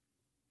eggs,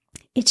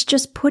 it's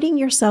just putting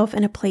yourself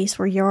in a place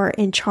where you're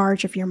in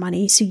charge of your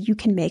money so you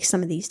can make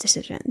some of these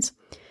decisions.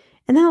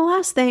 And then the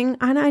last thing,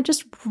 and I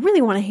just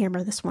really want to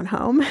hammer this one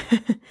home,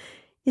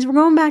 is we're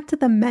going back to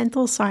the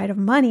mental side of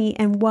money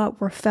and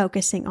what we're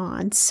focusing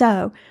on.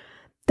 So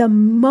the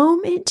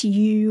moment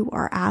you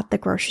are at the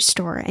grocery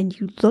store and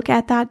you look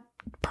at that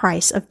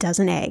price of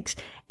dozen eggs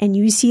and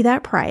you see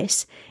that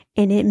price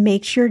and it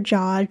makes your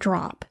jaw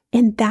drop,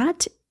 in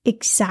that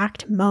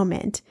exact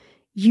moment,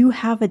 you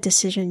have a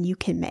decision you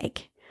can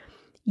make.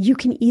 You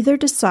can either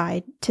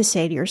decide to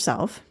say to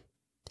yourself,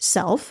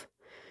 all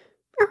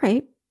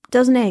right,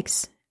 dozen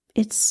eggs,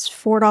 it's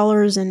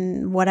 $4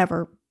 and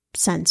whatever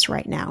cents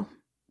right now,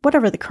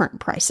 whatever the current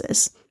price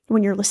is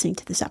when you're listening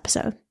to this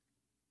episode.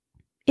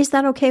 Is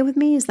that okay with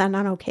me? Is that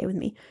not okay with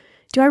me?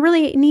 Do I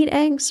really need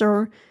eggs,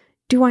 or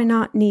do I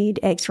not need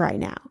eggs right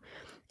now?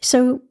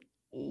 So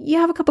you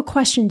have a couple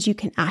questions you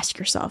can ask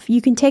yourself. You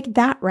can take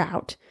that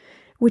route,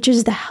 which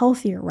is the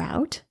healthier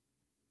route,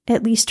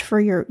 at least for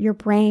your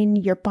brain,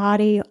 your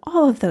body,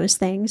 all of those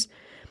things.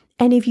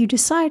 And if you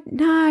decide,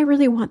 nah, I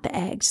really want the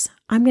eggs,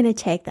 I'm going to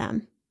take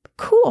them.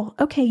 Cool.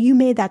 Okay, you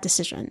made that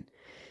decision.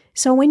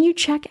 So when you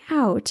check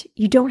out,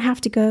 you don't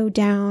have to go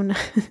down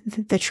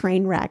the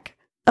train wreck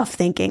of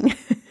thinking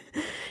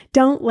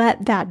Don't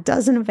let that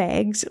dozen of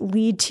eggs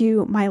lead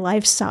to my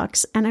life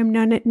sucks and I'm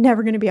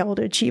never going to be able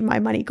to achieve my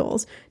money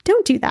goals.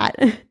 Don't do that.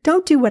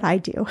 Don't do what I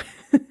do.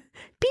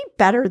 Be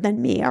better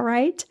than me, all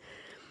right?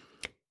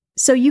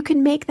 So you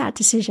can make that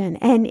decision.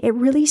 And it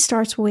really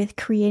starts with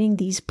creating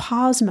these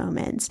pause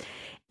moments.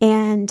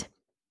 And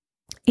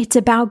it's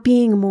about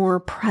being more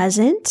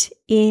present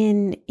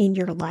in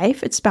your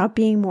life. It's about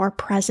being more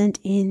present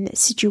in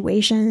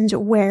situations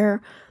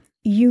where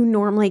you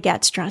normally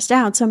get stressed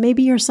out. So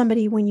maybe you're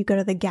somebody, when you go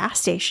to the gas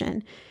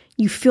station,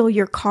 you fill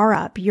your car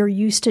up. You're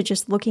used to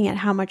just looking at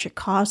how much it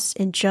costs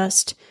and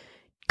just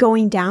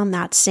going down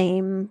that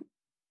same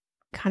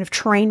kind of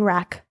train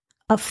wreck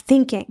of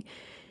thinking.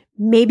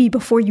 Maybe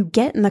before you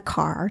get in the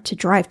car to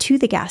drive to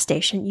the gas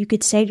station, you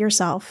could say to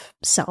yourself,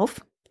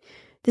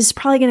 this is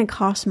probably going to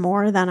cost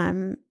more than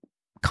I'm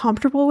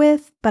comfortable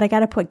with, but I got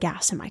to put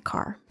gas in my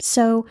car.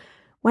 So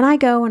when I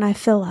go and I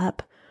fill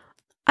up,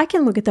 I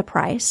can look at the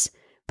price,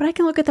 but I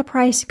can look at the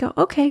price and go,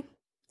 okay,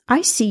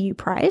 I see you,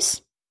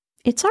 price.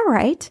 It's all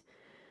right.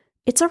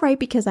 It's all right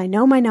because I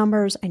know my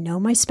numbers, I know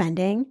my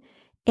spending,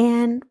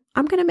 and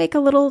I'm going to make a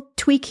little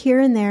tweak here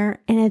and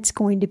there, and it's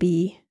going to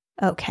be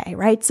okay,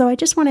 right? So I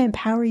just want to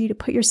empower you to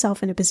put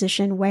yourself in a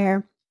position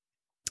where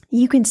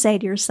you can say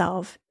to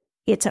yourself,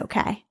 it's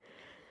okay.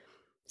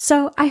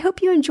 So I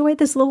hope you enjoyed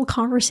this little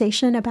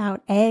conversation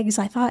about eggs.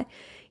 I thought,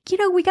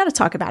 we got to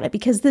talk about it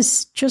because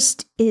this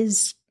just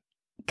is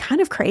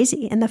kind of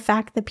crazy. And the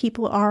fact that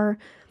people are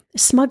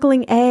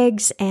smuggling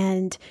eggs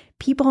and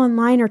people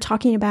online are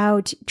talking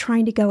about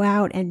trying to go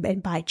out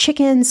and buy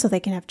chickens so they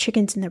can have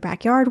chickens in their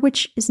backyard,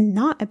 which is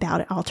not a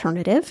bad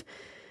alternative.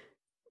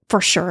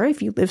 For sure,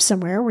 if you live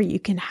somewhere where you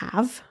can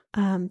have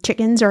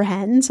chickens or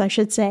hens, I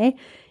should say,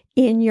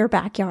 in your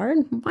backyard,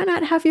 why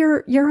not have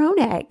your own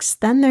eggs?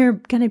 Then they're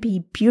going to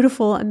be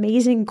beautiful,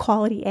 amazing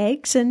quality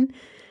eggs, and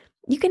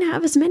you can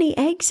have as many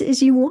eggs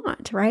as you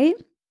want, right?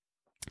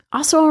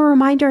 Also, a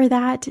reminder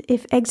that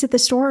if eggs at the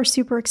store are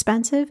super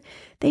expensive,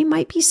 they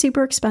might be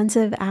super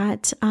expensive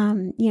at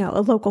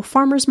a local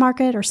farmer's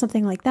market or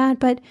something like that.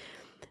 But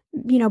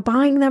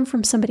buying them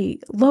from somebody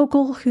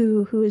local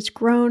who has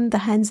grown the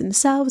hens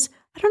themselves,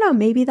 I don't know,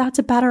 maybe that's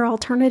a better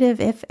alternative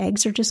if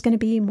eggs are just going to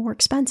be more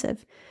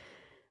expensive.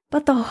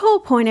 But the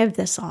whole point of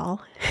this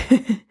all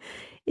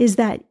is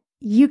that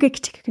you get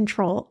to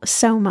control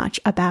so much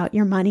about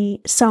your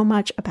money, so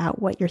much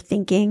about what you're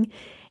thinking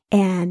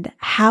and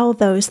how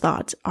those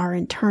thoughts are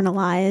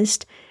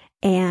internalized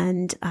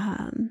and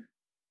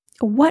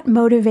what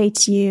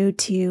motivates you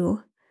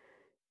to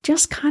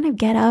just kind of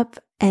get up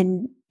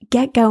and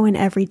get going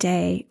every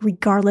day,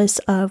 regardless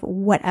of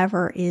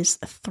whatever is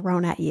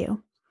thrown at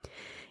you.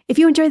 If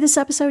you enjoyed this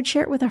episode,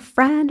 share it with a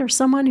friend or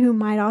someone who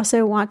might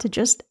also want to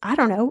just,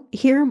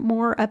 hear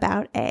more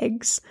about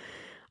eggs.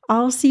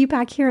 I'll see you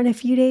back here in a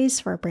few days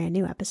for a brand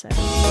new episode.